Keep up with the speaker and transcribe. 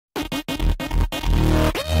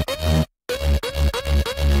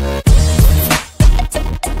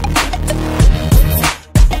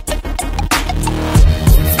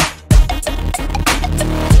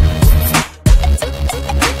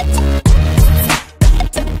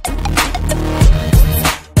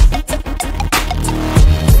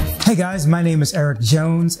Hey guys, my name is Eric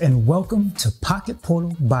Jones and welcome to Pocket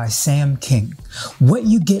Portal by Sam King. What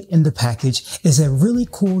you get in the package is a really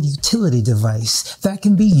cool utility device that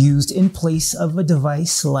can be used in place of a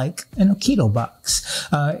device like an Aikido box.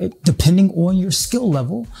 Depending on your skill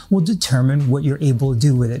level will determine what you're able to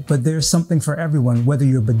do with it, but there's something for everyone. Whether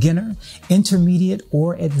you're beginner, intermediate,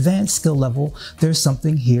 or advanced skill level, there's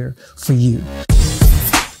something here for you.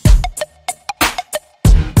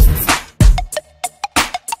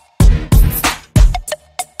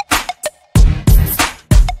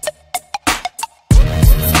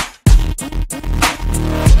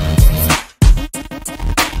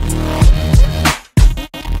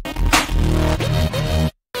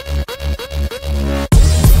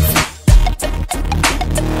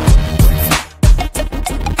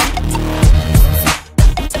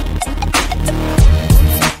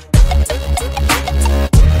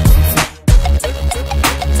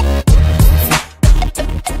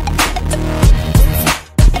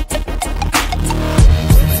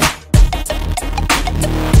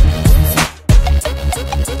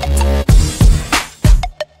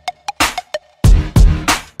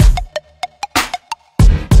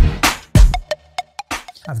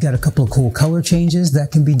 I've got a couple of cool color changes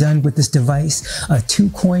that can be done with this device, a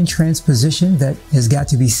 2-coin transposition that has got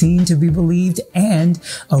to be seen to be believed, and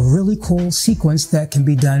a really cool sequence that can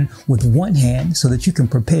be done with one hand so that you can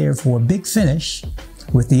prepare for a big finish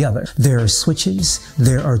with the other. There are switches,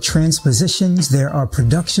 there are transpositions, there are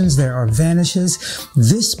productions, there are vanishes.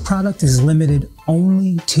 This product is limited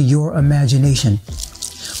only to your imagination.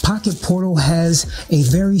 Pocket Portal has a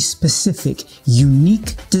very specific,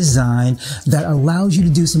 unique design that allows you to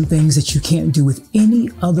do some things that you can't do with any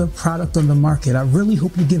other product on the market. I really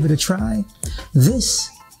hope you give it a try. This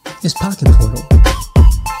is Pocket Portal.